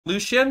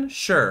Lucian,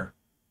 sure.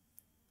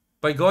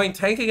 But going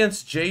tank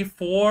against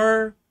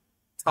J4,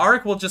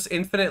 Taric will just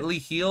infinitely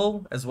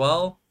heal as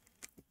well.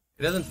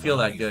 It doesn't feel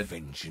that good.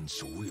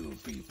 Vengeance will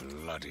be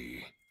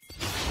bloody.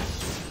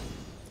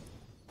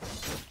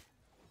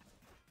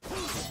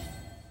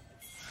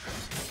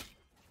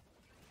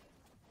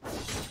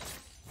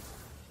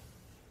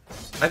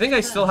 I think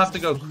I still have to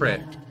go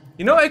crit.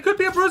 You know, it could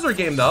be a bruiser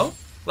game though.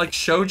 Like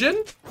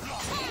Shojin.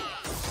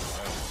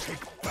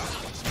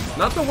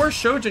 Not the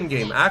worst Shojin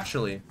game,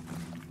 actually.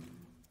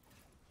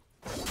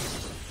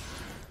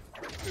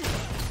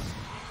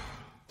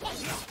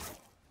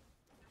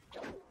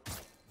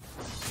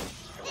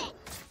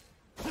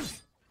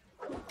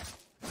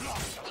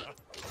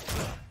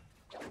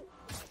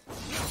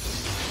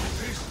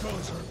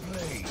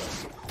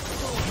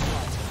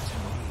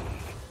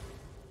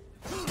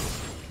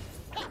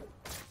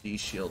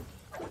 D-shield.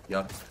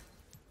 Yuck.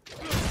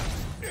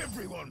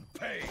 Everyone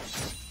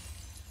pays.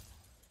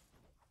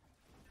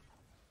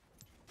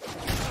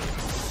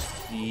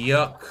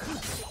 Yuck.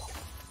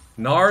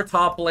 Gnar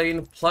top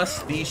lane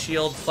plus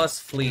D-shield plus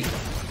fleet.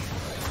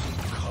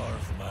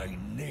 Carve my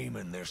name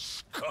in their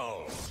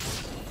skull.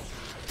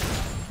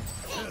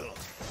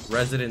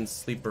 Resident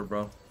sleeper,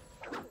 bro.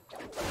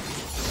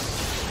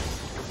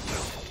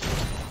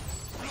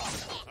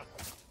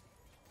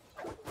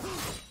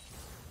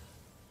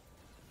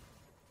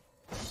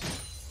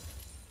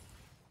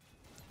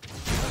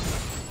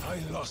 I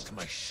lost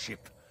my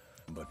ship,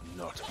 but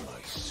not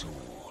my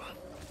soul.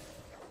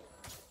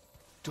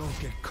 Don't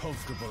get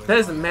comfortable.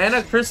 Says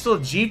mana crystal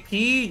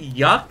GP,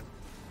 yuck.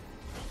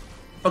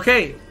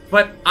 Okay,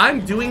 but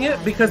I'm doing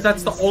it because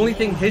that's the only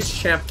thing his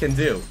champ can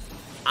do.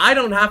 I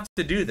don't have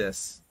to do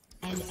this.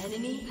 An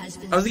enemy has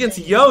been I was against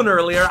Yone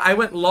earlier. I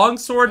went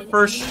longsword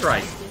first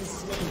strike.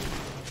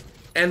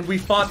 And we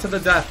fought to the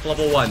death,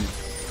 level 1.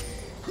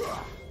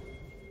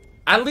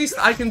 At least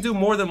I can do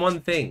more than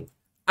one thing.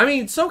 I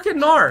mean, so can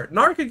Gnar.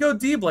 Gnar could go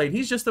D-Blade.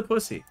 He's just a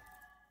pussy.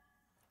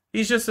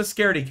 He's just a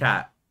scaredy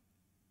cat.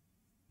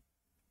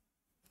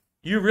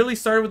 You really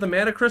started with the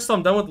mana crystal?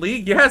 I'm done with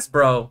League? Yes,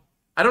 bro.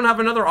 I don't have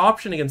another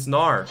option against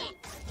Gnar.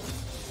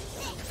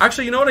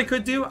 Actually, you know what I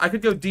could do? I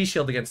could go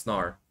D-Shield against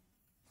Gnar.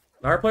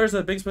 Gnar players are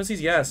the biggest pussies?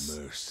 Yes.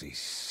 Mercy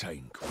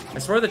sank. I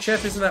swear the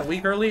champ isn't that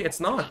weak early. It's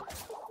not.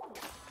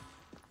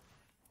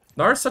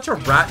 Gnar is such a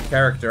rat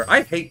character.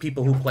 I hate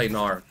people who play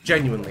Gnar.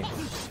 Genuinely.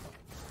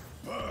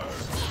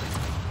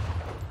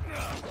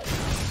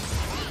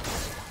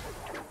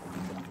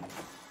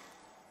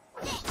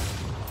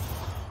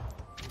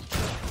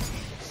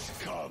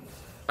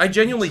 I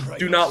genuinely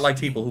do not like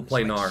people who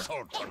play Gnar.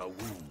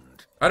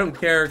 I don't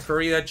care,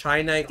 Korea,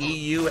 China,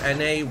 EU,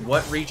 NA,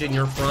 what region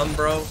you're from,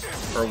 bro,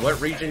 or what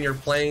region you're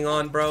playing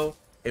on, bro.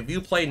 If you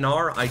play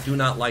Gnar, I do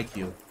not like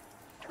you.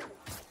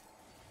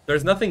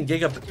 There's nothing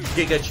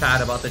giga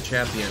chat about the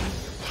champion.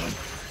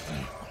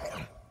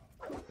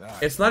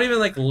 It's not even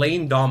like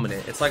lane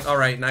dominant. It's like,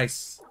 alright,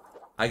 nice.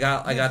 I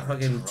got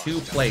fucking 2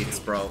 plates,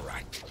 bro.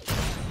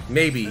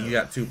 Maybe you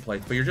got 2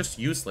 plates, but you're just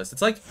useless.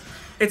 It's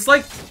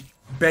like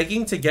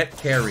begging to get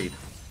carried.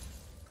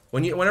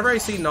 Whenever I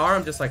see Gnar,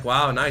 I'm just like,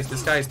 wow, nice.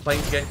 This guy's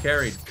playing to get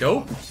carried.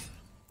 Dope.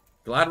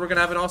 Glad we're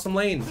gonna have an awesome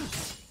lane.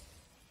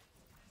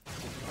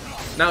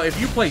 Now, if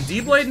you play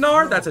D-Blade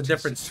Gnar, that's a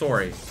different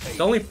story.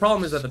 The only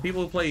problem is that the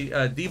people who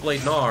play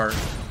D-Blade Gnar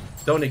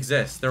don't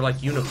exist. They're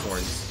like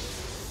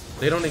unicorns.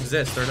 They don't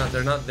exist.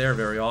 They're not there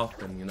very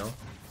often, you know.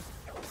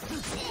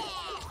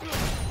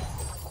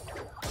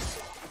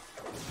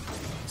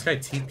 This guy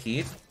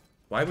TP'd?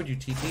 Why would you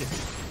TP?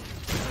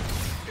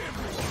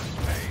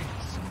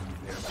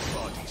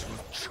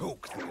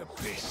 Choke the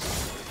abyss.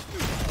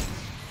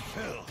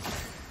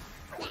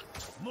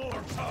 More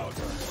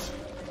powder.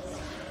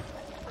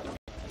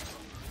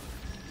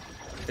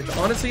 It's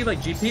honestly like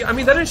GP. I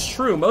mean, that is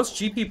true. Most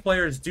GP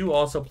players do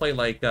also play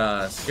like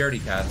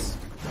scaredy cats.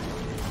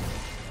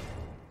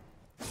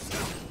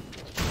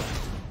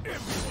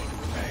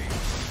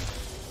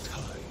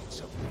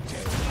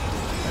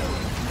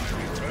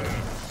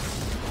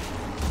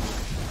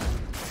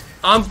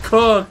 I'm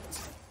cooked.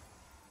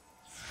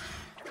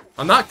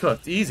 I'm not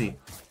cooked. Easy.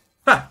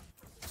 Ha.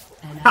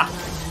 Ha.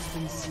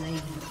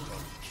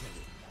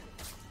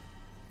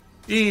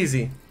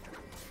 Easy.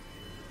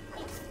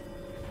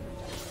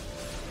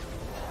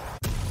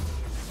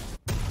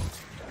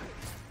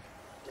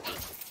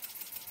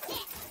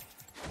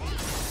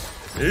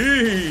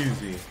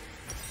 Easy.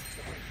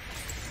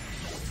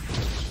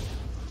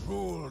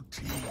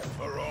 Cruelty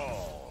for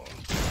all.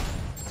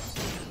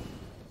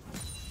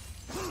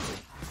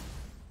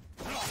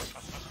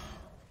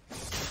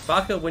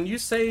 Baka, when you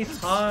say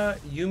ta,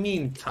 you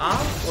mean ta,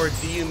 or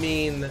do you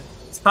mean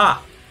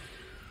ta?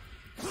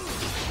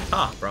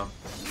 Ta, bro.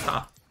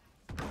 Ta.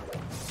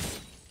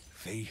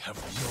 They have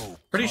no.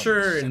 Pretty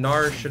sure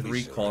Gnar should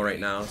recall right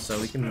now, so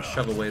we can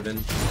shove a wave in.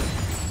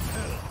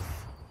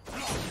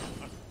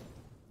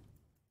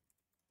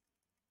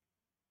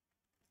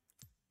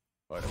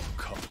 I don't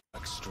come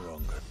back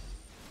stronger.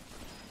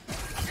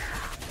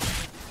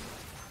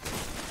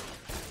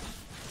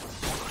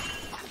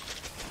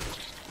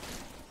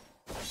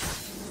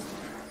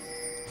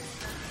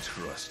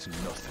 trust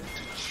nothing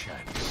to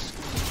chance.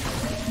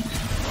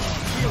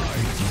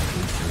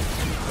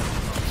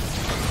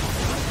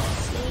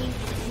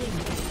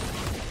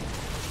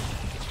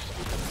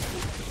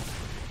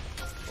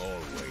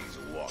 Always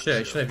watch. Shit,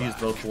 I should have used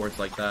both words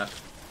like that.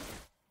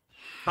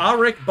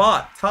 Tariq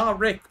bot,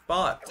 Tariq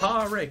bot,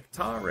 Tariq,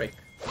 Tariq.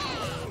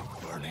 I'll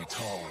burn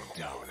it all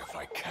down if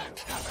I can't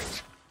have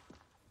it.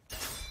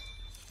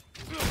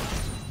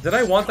 Did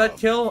I want that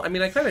kill? I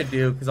mean, I kind of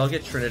do, because I'll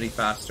get Trinity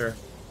faster.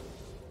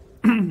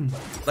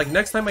 Like,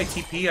 next time I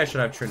TP, I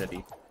should have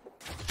Trinity.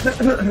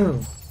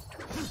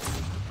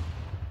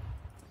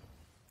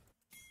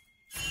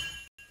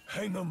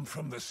 Hang them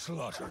from the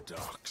slaughter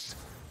docks.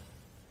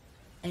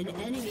 An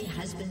enemy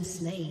has been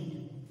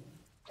slain.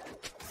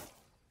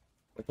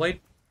 I played.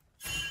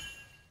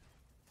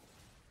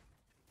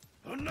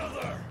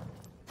 Another.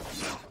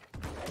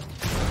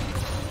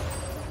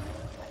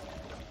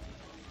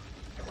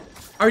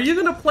 Are you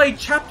gonna play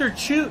Chapter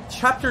 2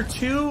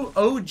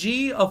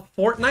 OG of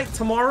Fortnite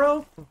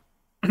tomorrow?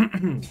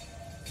 Am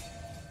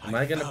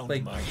I gonna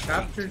play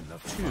Chapter 2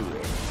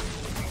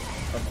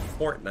 of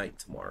Fortnite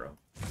tomorrow?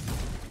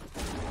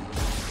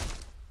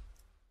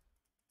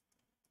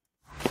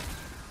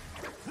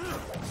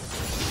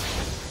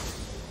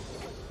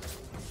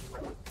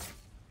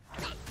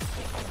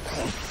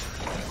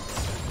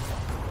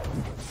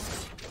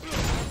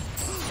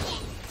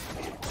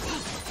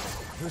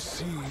 The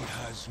sea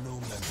has no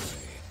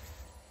memory,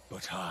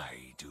 but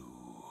I do.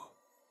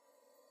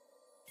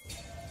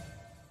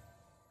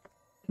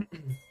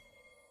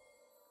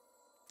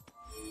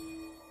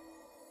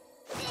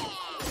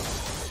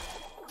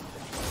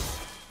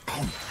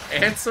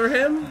 Answer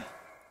him?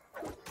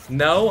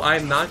 No,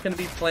 I'm not going to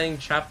be playing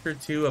Chapter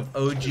 2 of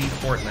OG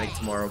Fortnite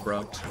tomorrow,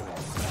 bro.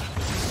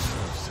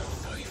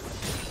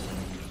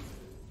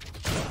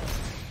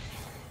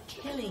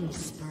 Killing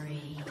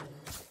spree.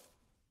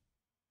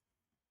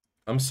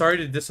 I'm sorry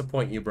to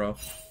disappoint you, bro.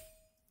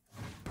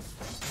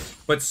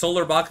 But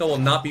solarbacca will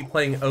not be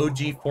playing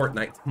OG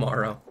Fortnite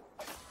tomorrow.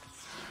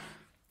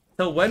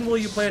 So when will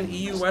you play an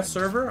EUS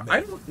server? I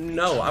don't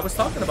know. I was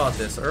talking about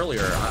this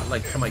earlier,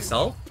 like to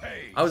myself.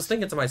 I was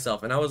thinking to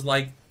myself, and I was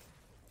like,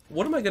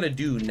 what am I going to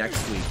do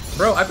next week?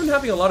 Bro, I've been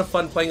having a lot of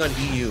fun playing on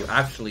EU,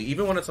 actually,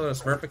 even when it's on a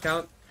Smurf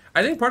account.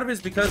 I think part of it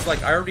is because,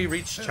 like, I already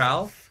reached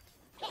Chow.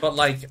 But,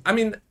 like, I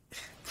mean,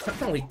 I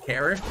don't really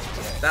care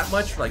that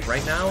much, like,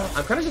 right now.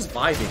 I'm kind of just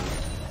vibing.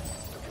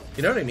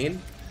 You know what I mean?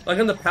 Like,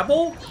 in the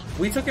Pebble,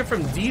 we took it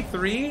from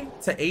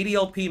D3 to 80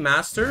 LP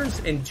Masters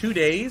in 2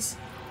 days.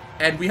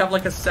 And we have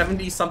like a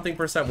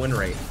 70-something% win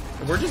rate.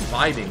 We're just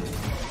vibing.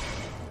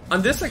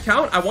 On this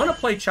account, I want to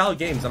play Chow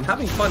games. I'm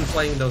having fun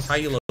playing those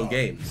high elo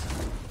games.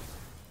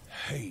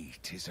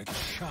 Hate is a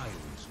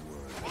child's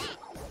word.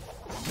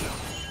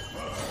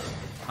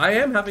 I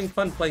am having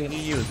fun playing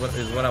EU is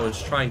what I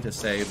was trying to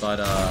say, but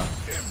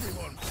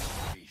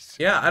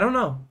yeah, I don't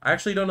know. I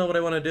actually don't know what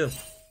I want to do.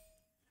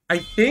 I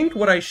think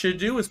what I should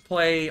do is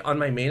play on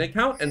my main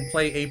account and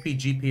play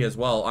APGP as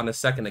well on a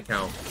second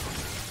account.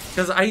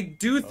 Because I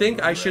do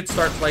think I should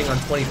start playing on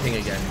 20 ping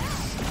again.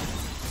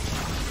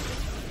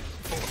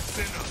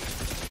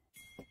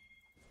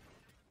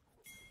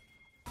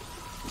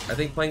 I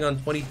think playing on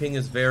 20 ping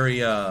is very,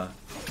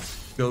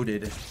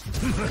 goated.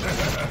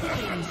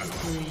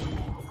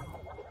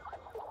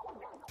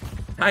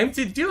 Time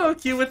to duo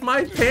queue with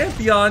my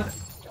Pantheon!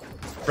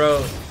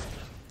 Bro.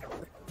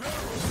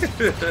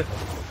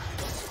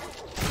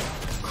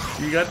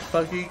 You got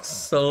fucking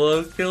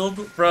solo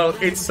killed? Bro,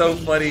 it's so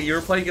funny. You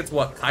were playing against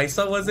what?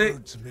 Kaisa, was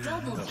it?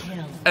 Double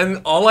kill.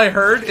 And all I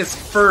heard is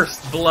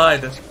first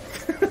blood.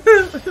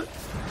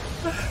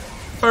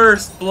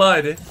 First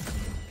blood.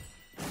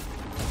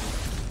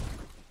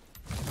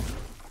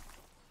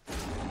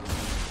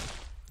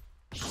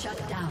 Shut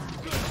down.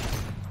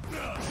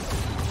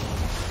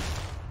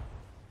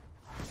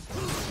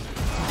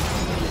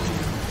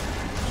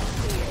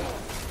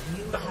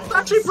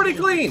 Actually pretty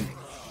clean.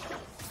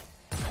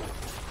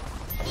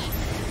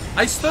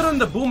 I stood on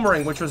the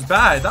boomerang, which was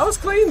bad. That was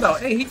clean, though.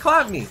 Hey, he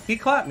clapped me. He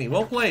clapped me.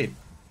 Well played.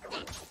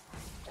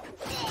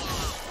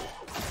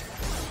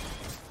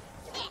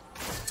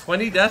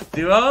 20 death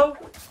duo?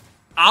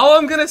 All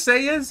I'm gonna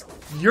say is,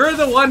 you're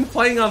the one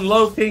playing on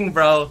low ping,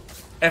 bro.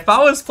 If I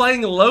was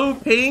playing low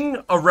ping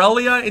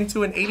Aurelia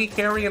into an 80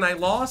 carry and I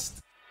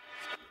lost,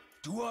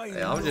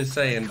 yeah, I'm just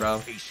saying,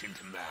 bro.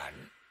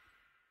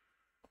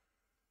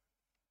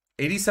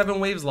 87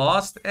 waves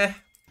lost? Eh.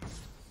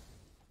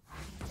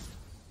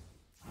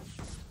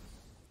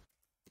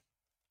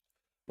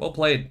 Well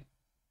played.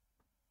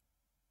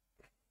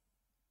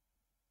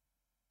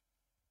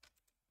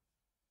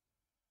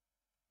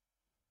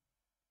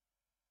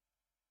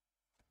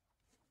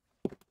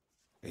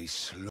 A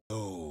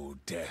slow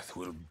death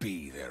will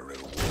be their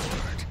reward.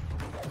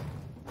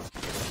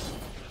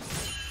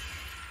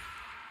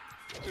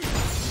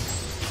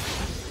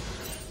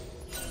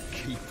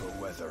 Keep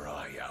a weather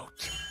eye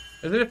out.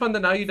 Isn't it fun that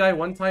now you die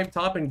one time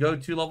top and go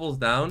 2 levels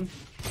down?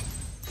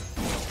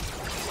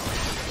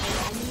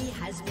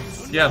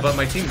 Yeah, but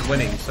my team's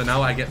winning, so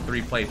now I get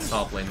 3 plates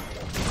top lane.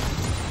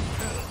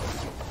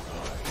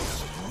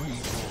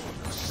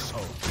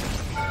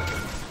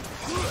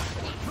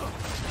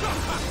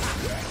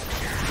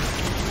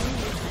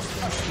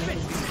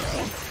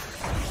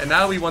 And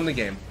now we won the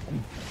game.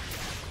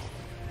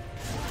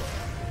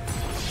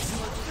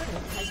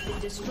 Has been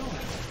destroyed.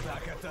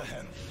 Back at the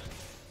helm.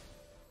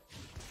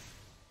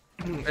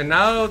 And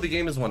now the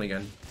game is won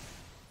again.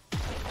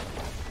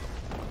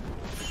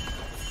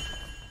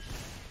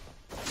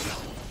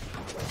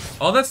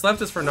 All that's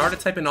left is for Gnar to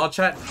type in all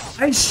chat,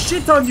 I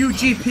shit on you,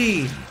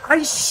 GP!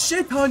 I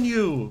shit on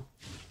you!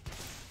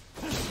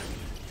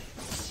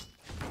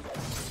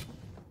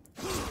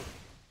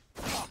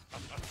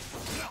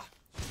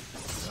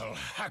 I'll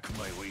hack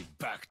my way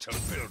back to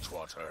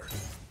Bilgewater.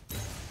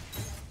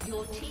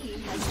 Your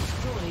team has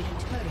destroyed a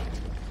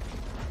turret.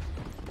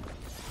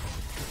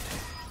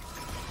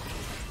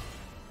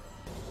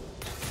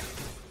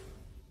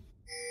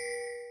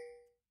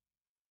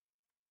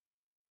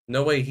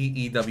 No way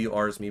he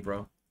EWRs me,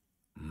 bro.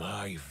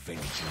 My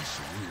vengeance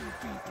will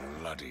be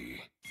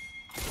bloody.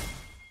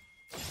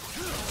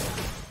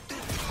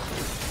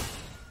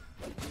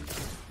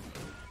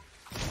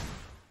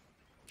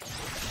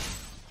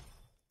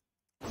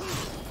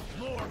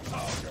 More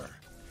powder.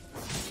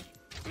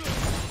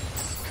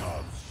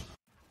 Come.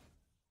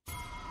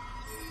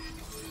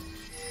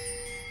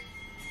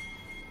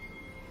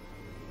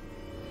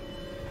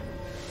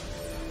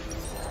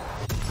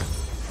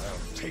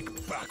 I'll take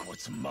back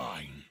what's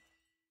mine.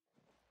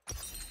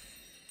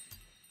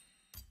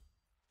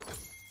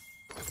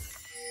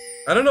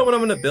 I don't know what I'm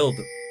gonna build.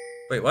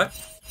 Wait, what?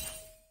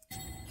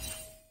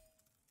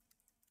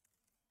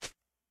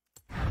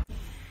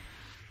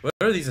 What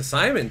are these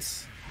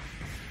assignments?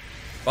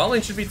 Bot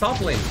lane should be top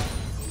lane.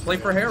 Play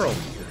for Herald.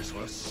 This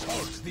will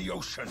salt the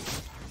ocean.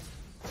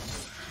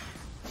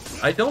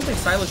 I don't think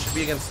Silas should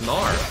be against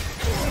Gnar.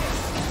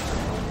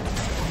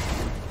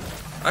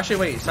 Actually,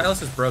 wait.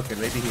 Silas is broken.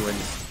 Maybe he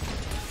wins.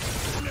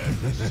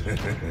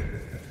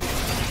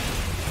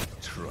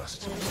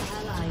 Trust An me.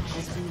 ally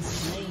has been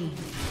slain.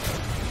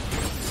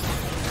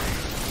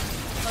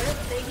 Turret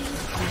plating is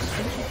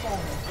going to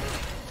fall.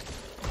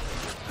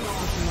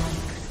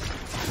 Godlike.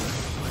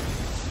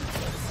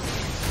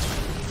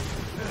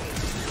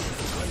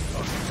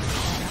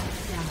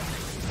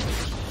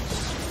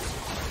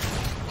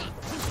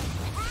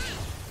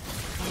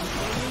 An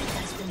enemy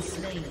has been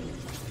slain.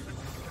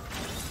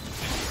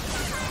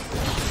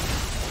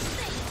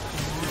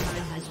 An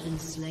ally has been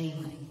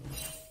slain.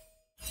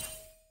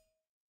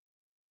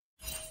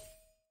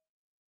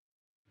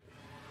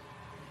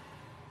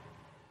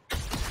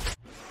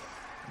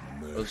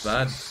 That was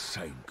bad.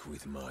 Sank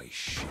with my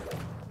ship.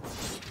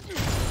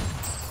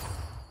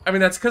 I mean,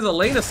 that's because of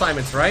lane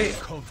assignments, right?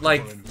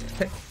 Like,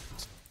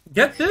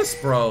 get this,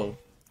 bro.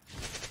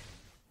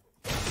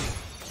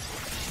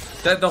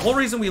 The whole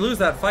reason we lose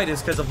that fight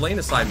is because of lane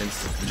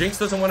assignments. Jinx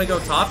doesn't want to go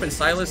top, and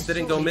Silas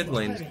didn't go mid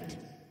lane.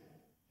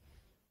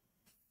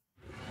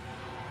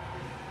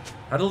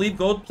 How to leave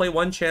gold, play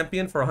one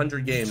champion for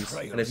 100 games.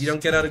 And if you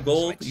don't get out of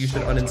gold, you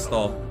should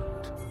uninstall.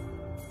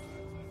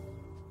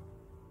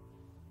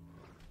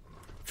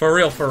 For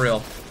real, for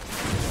real.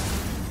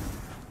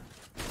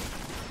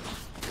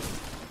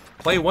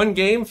 Play one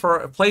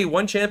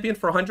champion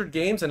for 100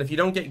 games, and if you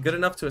don't get good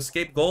enough to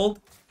escape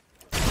gold,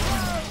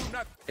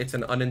 it's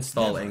an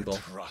uninstall angle.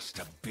 Trust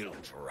a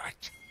built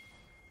rat.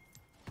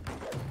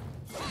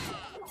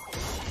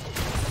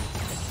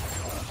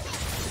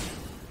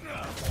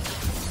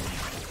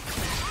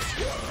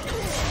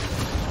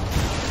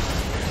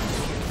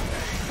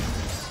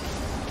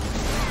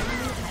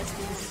 Has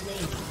been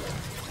slain.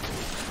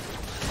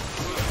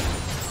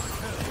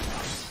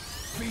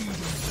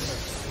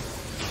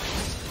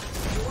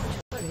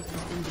 Turret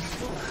has been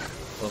destroyed.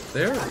 Well, if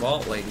they're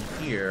vault lane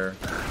here.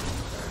 Ally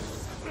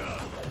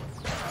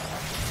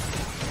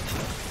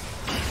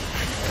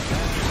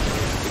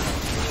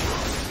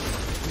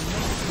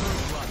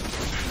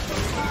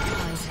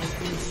has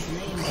been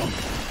slain.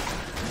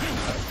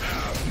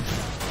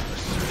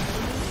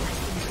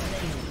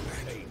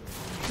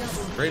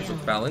 Trades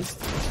look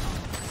balanced. An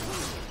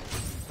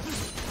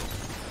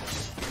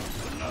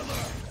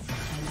ally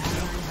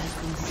has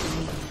been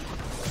slain.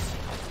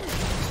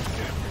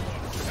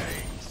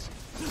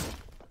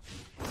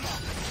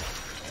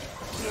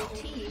 Your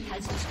team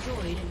has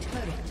destroyed a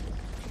turret.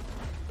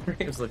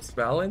 Trades looks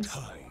balanced.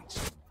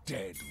 Tides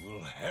dead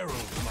will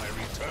herald my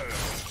return.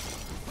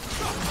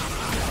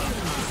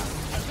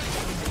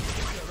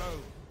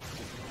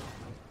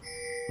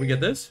 We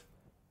get this?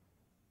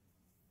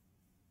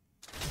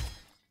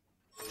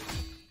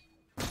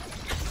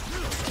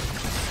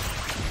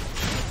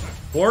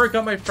 Warwick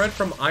got my friend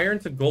from iron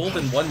to gold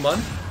in 1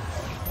 month.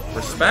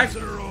 Respect.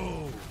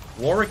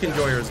 Warwick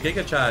enjoyers,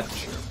 Giga Chad.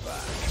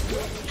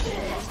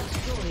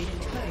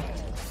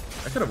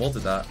 I could have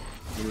ulted that.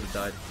 He would have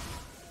died.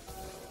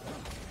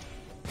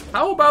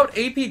 How about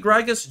AP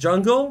Gragas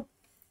jungle?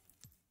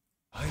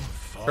 I'm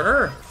far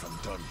Sure. from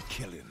done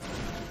killing.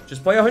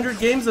 Just play 100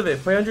 games of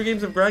it. Play 100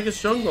 games of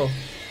Gragas jungle.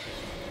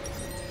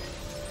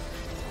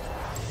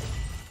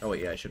 Oh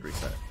wait, yeah, I should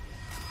reset.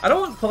 I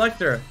don't want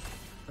Collector.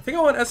 I think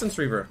I want Essence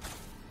Reaver.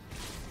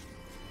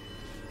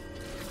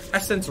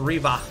 Essence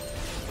Reaver.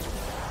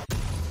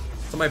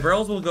 So my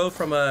barrels will go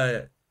from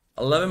a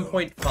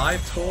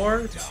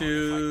 11.54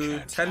 to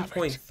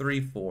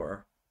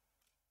 10.34.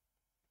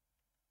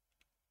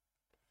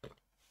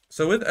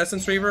 So with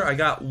Essence Reaver, I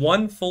got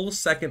 1 full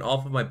second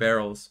off of my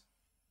barrels.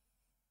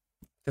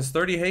 Because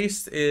 30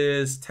 haste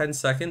is 10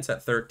 seconds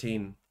at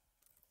 13.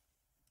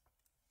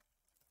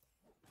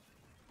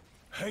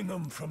 Hang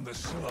them from the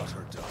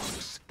slaughter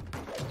dogs.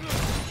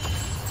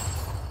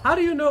 How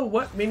do you know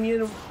what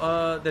minion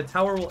the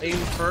tower will aim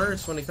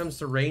first when it comes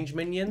to range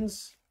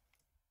minions?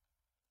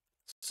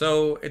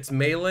 So it's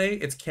melee,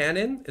 it's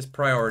cannon, is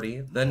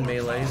priority, then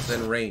melee,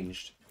 then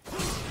ranged.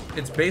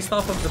 It's based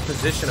off of the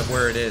position of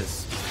where it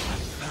is.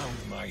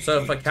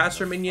 So if a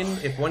caster minion,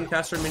 if one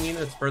caster minion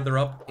is further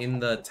up in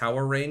the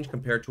tower range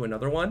compared to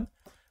another one,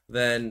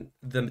 then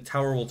the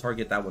tower will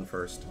target that one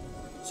first.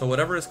 So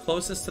whatever is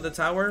closest to the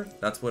tower,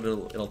 that's what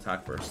it'll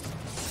attack first.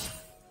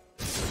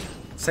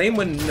 Same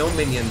when no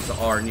minions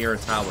are near a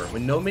tower.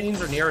 When no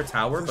minions are near a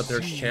tower, but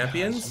there's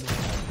champions,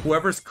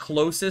 whoever's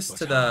closest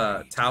to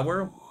the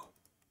tower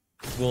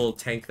will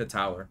tank the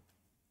tower.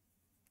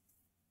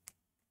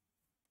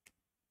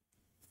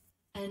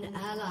 An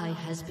ally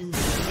has been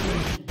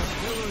slain.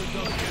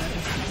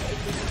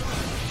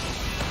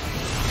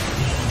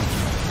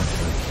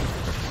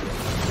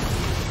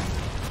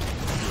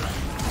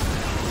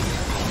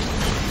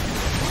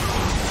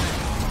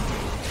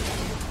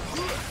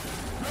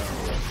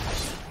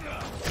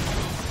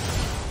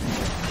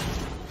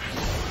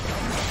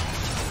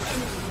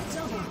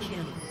 Double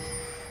kill.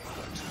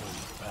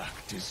 Back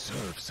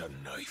deserves a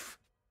knife.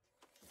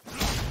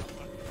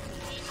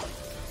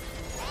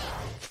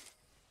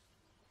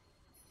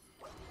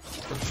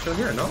 It's still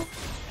here, no?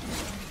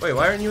 Wait,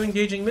 why aren't you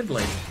engaging mid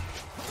lane?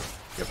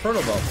 Get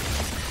Proto Ball.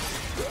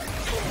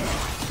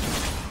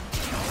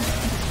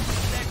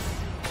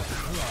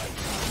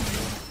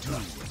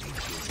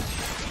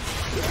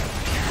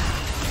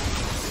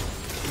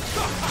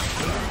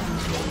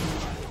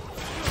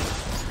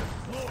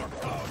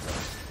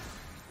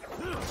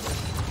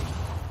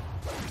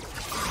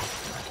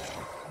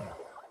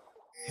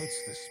 Hits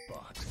the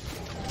spot.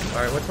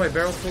 Alright, what's my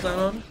barrel cooldown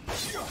on?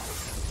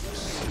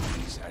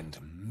 Cities and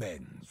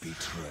men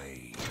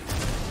betrayed.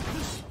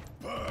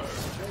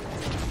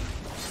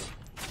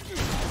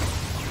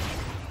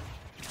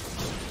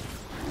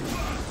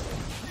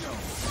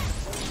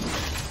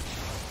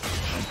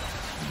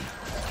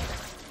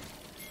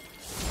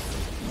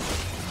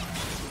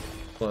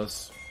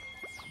 Close.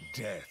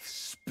 Death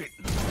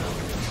spitting.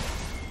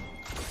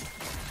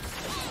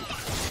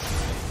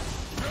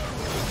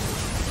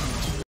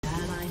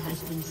 Ally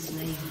has been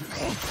slain.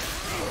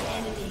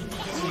 Enemy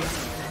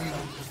killing.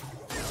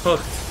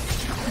 Hooked.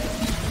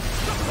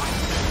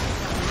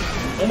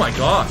 Oh my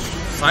gosh.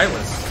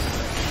 Silas.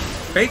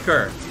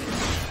 Faker.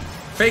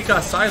 Fake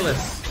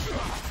Silas.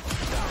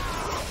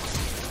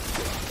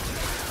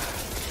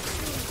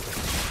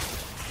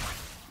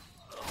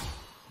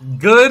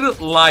 Good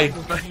life.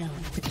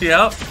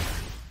 Yep.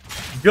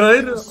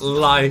 Good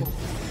life.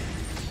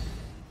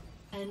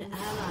 An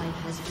ally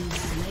has been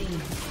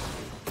slain.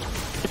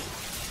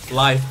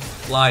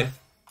 Life. Life.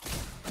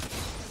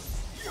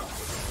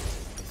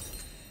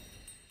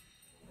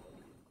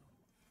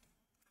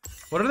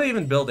 What are they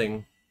even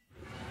building?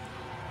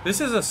 This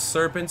is a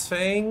Serpent's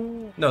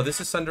Fang? No, this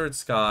is Sundered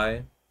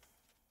Sky.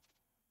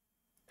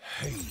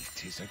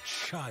 Hate is a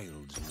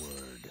child's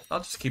word. I'll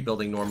just keep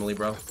building normally,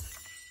 bro.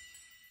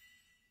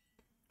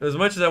 As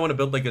much as I want to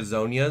build like a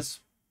Zonia's,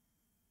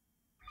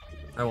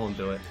 I won't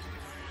do it.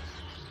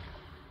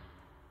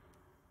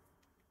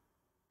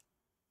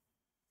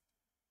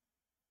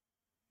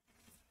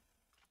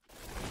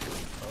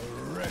 A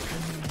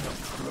reckoning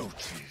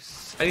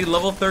approaches. I need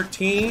level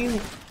 13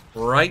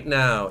 right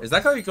now. Is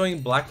that guy going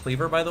Black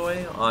Cleaver, by the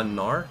way, on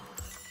Gnar?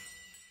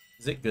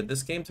 Is it good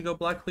this game to go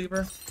Black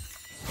Cleaver?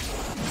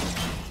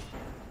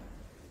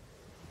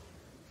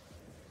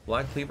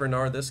 Black Cleaver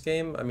Gnar this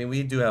game? I mean,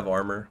 we do have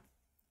armor.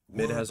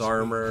 Mid has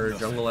armor,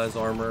 jungle has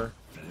armor.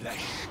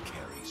 Flesh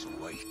carries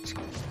weight.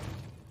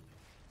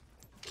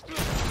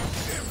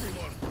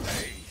 Everyone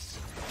pays.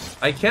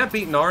 I can't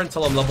beat Gnar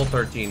until I'm level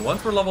 13.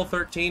 Once we're level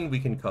 13, we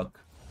can cook.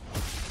 Oh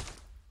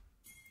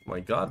my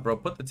god, bro,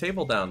 put the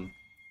table down.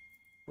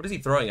 What is he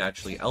throwing,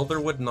 actually?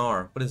 Elderwood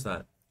Gnar. What is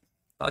that?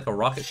 Like a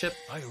rocket ship?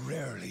 I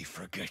rarely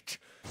forget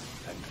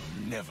and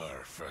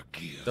never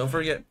forgive. Don't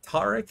forget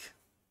Taric.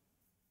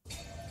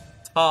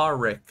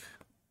 Taric.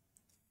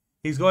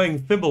 He's going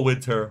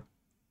Fimbulwinter.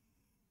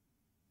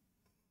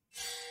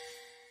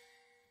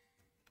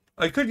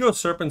 I could go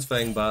Serpent's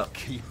Fang, but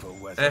Keep a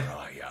weather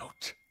eye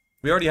out.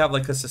 we already have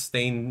like a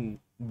sustain.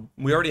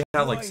 We already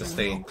have like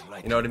sustain.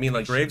 You know what I mean?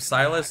 Like Grave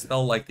Silas,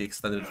 they'll like the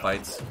extended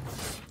fights.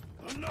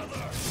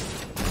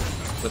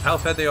 With how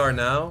fed they are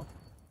now.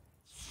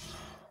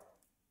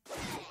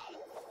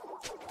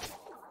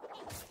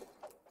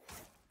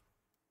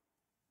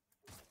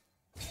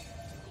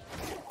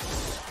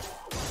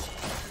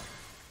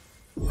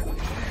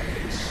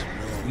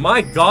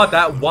 My god,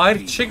 that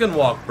wide chicken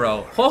walk,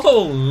 bro.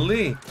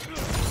 Holy.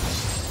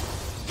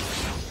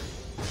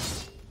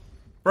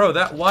 Bro,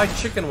 that wide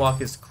chicken walk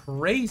is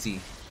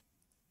crazy.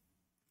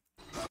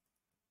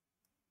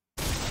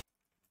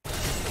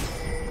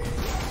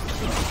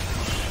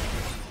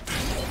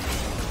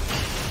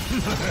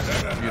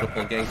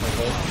 Beautiful Gangplank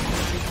ult.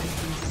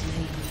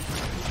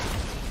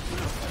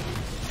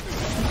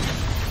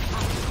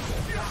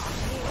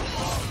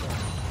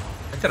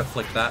 I could have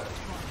flicked that.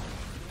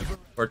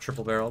 Or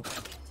triple barreled.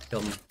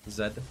 Kill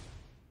Zed.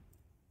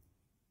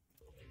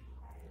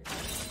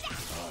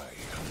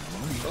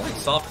 I like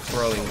soft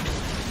throwing.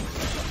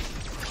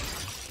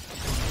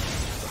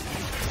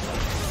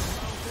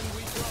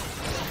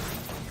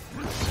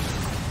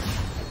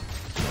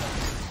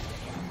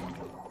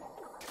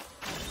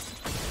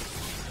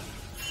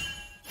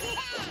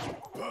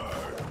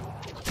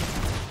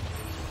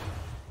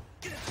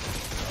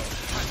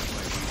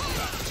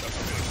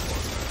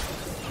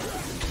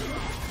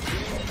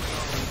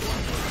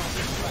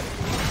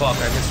 Fuck, I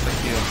missed the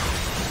Q.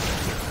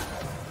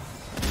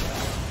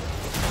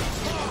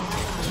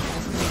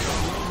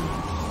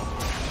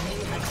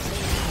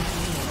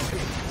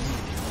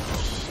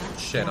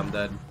 Shit, I'm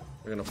dead.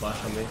 They're gonna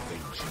flash on me.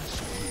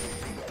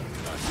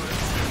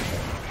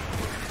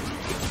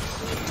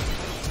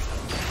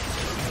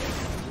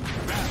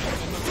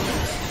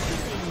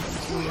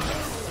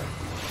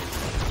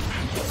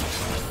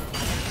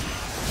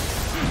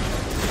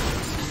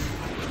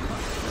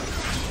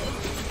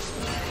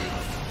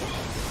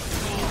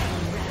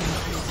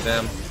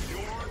 Damn.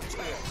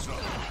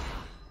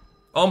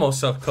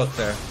 Almost a cook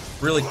there.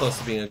 Really close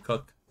to being a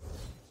cook.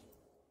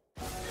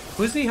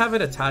 Who does he have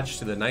it attached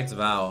to? The Knight's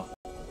Vow.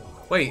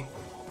 Wait.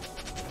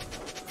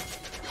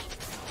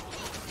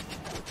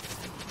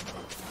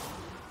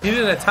 He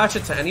didn't attach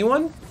it to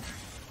anyone?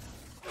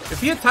 If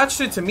he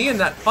attached it to me in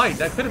that fight,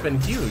 that could have been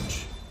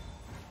huge.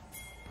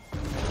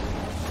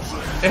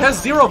 It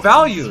has 0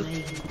 value.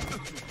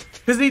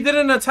 Because he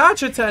didn't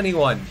attach it to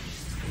anyone.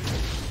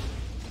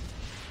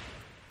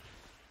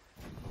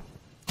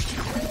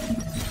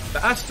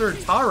 Bastard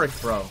Tarek,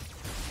 bro.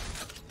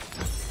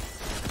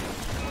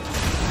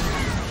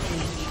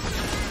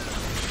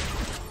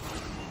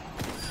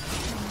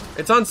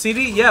 It's on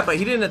CD? Yeah, but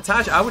he didn't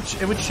attach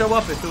it. It would show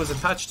up if it was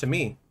attached to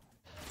me.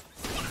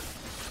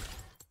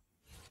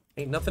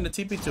 Ain't nothing to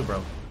TP to,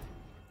 bro.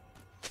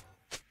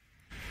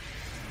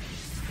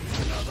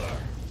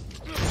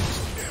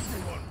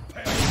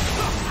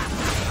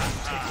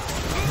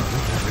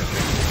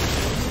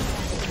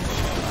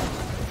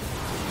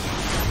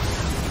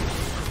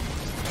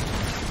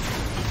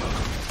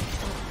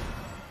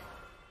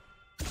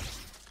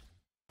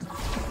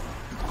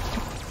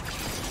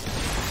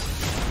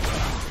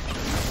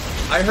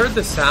 I heard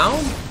the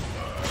sound?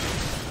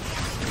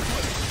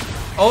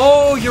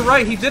 Oh, you're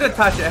right. He did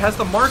attach it. It has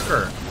the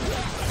marker.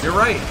 You're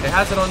right. It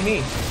has it on me.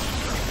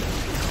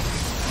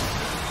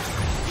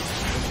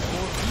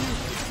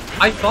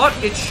 I thought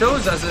it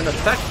shows as an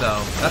effect,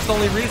 though. That's the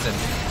only reason.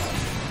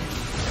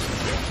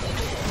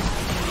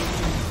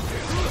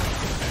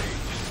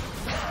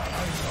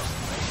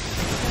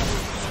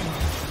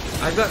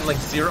 I've gotten like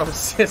 0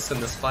 assists in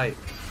this fight.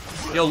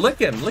 Yo, lick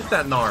him. Lick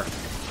that Gnar.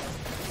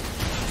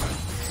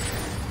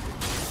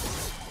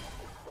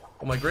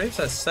 Well, my Graves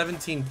has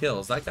 17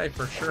 kills. That guy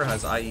for sure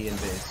has IE in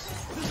base.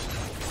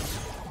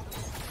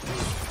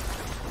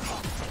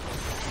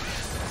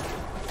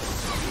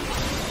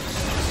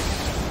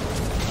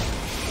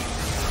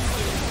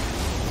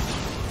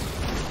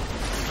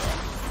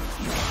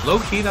 Low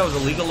key, that was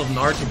illegal of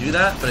Gnar to do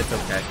that, but it's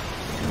okay.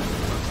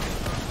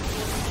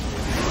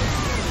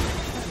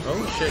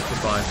 Oh shit,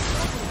 goodbye.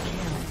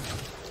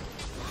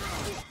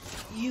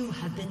 You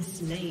have been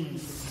slain.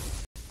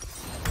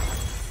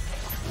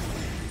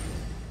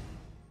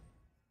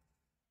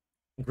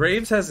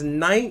 Graves has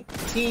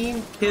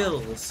 19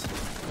 kills.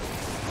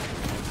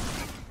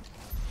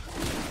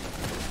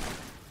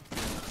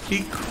 He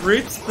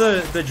crits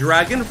the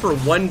dragon for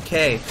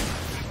 1k.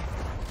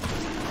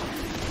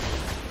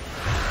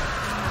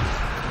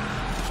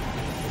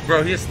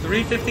 Bro, he has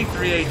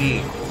 353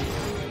 AD.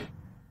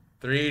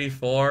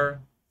 384.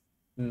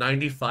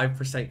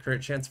 95%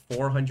 crit chance.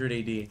 400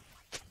 AD.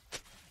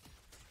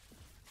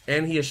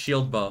 And he has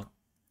shield bow.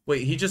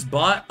 Wait, he just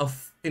bought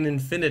an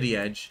Infinity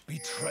Edge.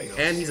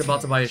 And he's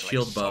about to buy a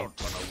shield bow.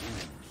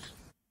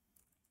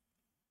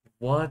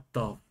 What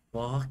the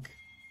fuck?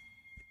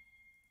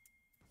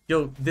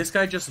 Yo, this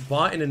guy just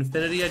bought an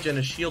Infinity Edge and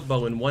a shield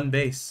bow in one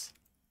base.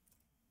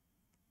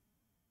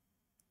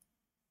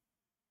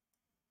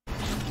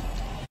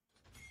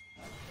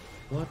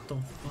 What the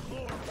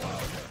fuck?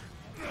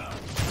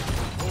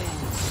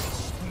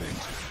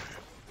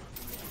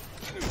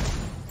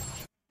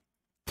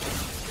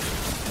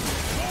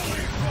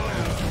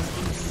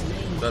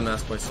 Done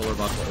masked by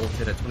solarbacca ult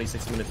hit at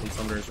 26 minutes from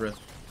Summoner's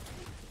Rift.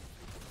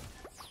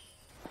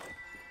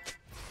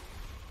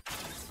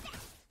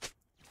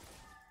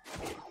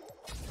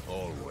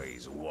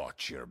 Always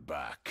watch your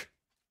back.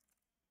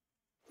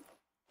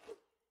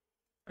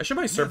 I should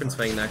buy Serpent's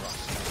Fang next.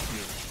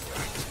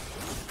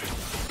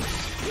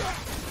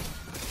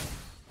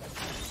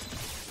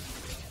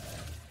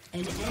 An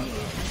enemy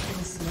has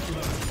been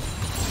slain.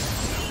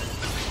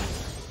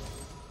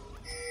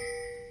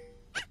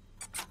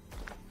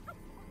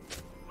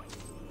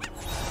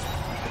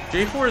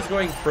 J4 is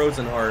going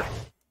Frozen Heart.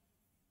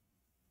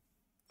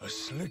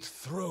 slit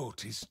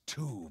throat is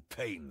too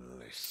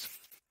painless.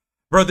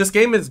 Bro, this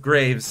game is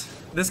Graves.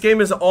 This game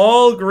is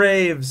all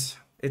Graves.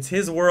 It's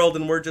his world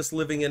and we're just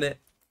living in it.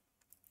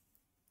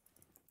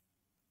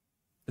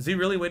 Is he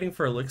really waiting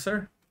for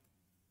Elixir?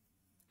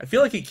 I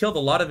feel like he killed a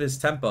lot of his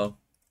tempo.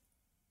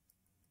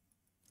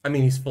 I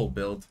mean, he's full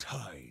build.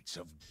 Tides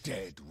of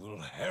dead will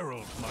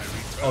herald my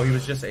return. Oh, he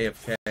was just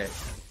AFK.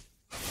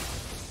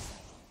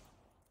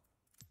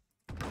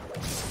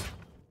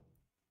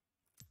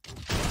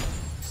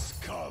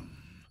 Scum.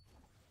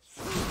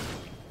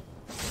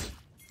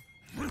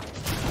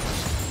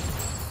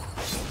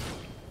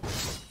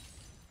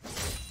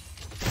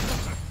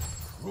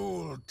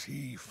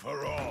 Cruelty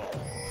for all.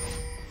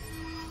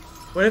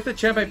 What if the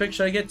champ I pick,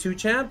 should I get 2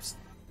 champs?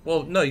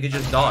 Well, no, you could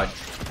just dodge.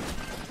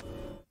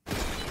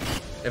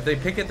 If they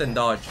pick it, then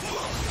dodge.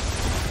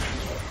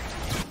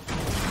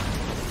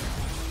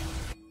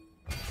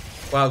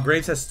 Wow,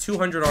 Graves has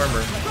 200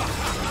 armor.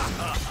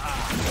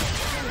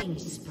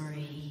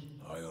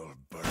 I'll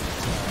burn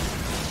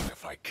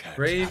if I can't.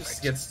 Graves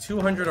gets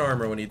 200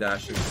 armor when he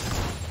dashes.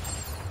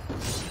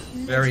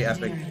 Very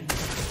epic.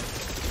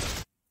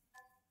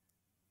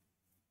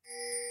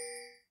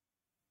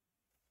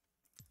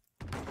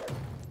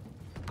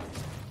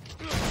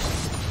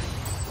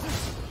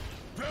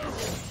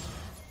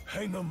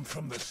 Hang them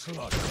from the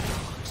slaughter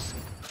box.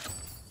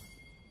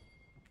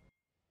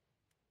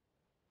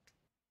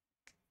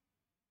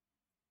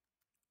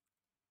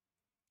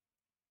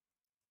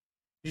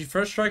 You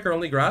first strike or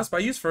only grasp? I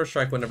use first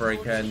strike whenever I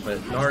can, but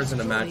Gnar is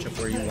in a matchup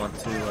where you want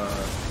to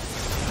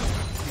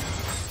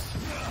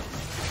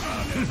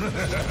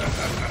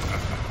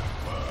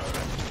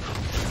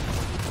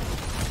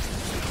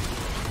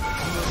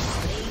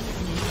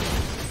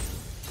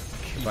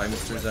Goodbye,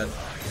 Mr. Zed.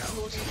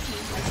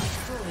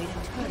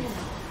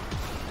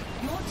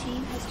 Your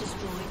team has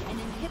destroyed an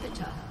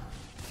inhibitor.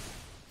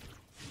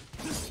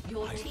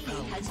 Your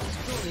team has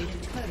destroyed a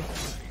turret.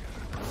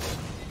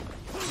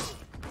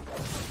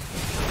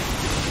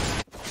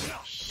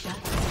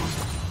 Shut down.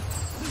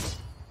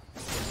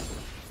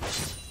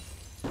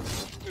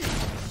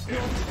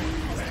 Your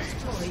team has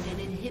destroyed an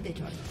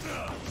inhibitor.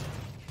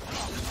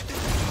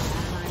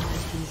 Ally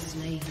has been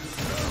slain.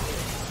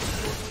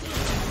 Your team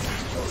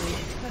has destroyed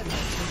a turret.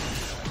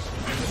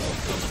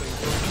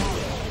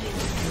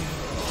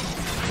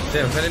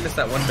 Damn, if I didn't miss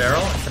that one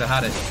barrel, I could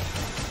have had it.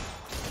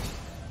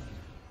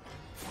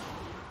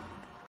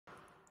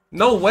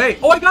 No way!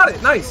 Oh, I got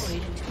it! Nice!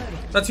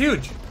 That's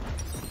huge!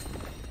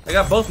 I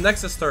got both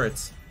Nexus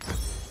turrets.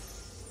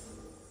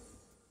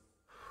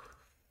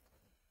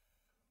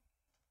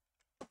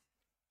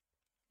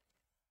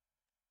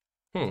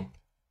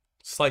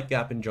 Slight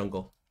gap in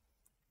jungle.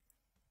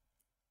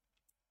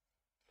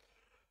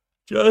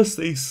 Just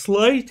a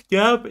slight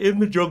gap in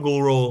the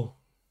jungle roll.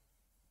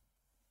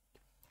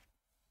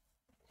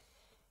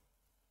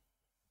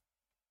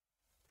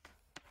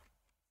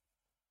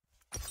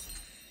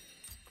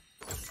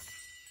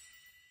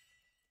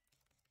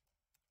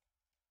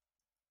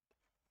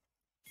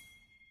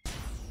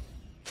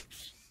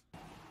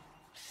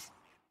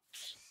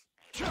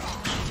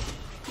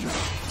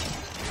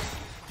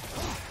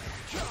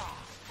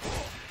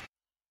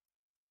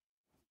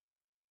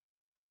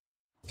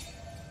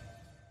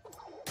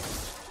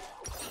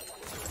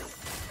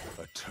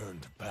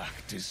 Turned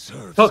back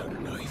deserves Hook. a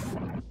knife.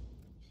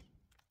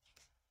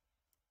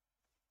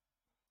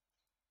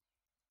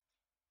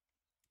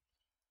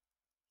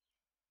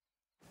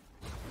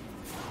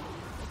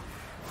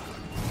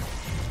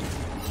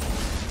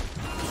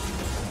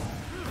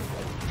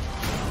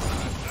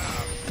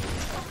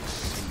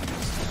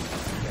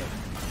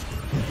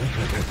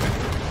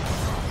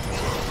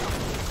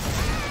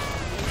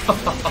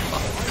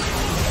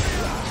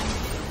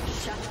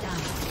 Shut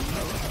down.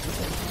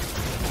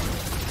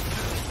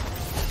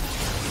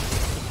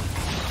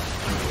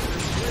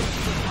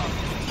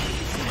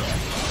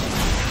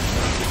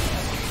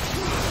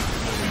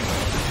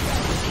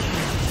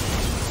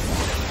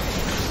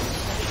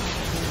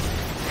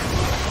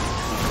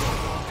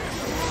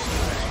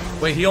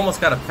 Wait, he almost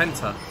got a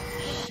penta.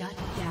 Shut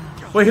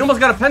down. Wait, he almost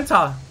got a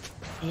penta.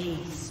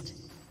 Aced.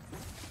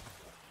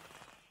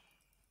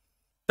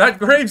 That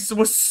Graves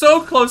was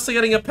so close to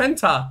getting a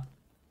penta.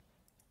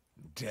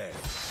 Dead.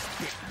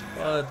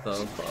 What the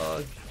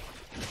fuck?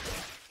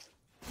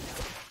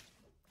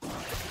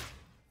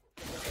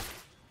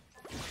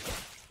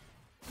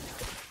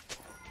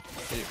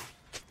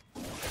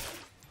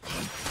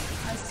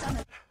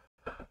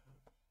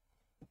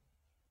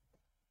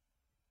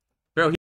 Bro,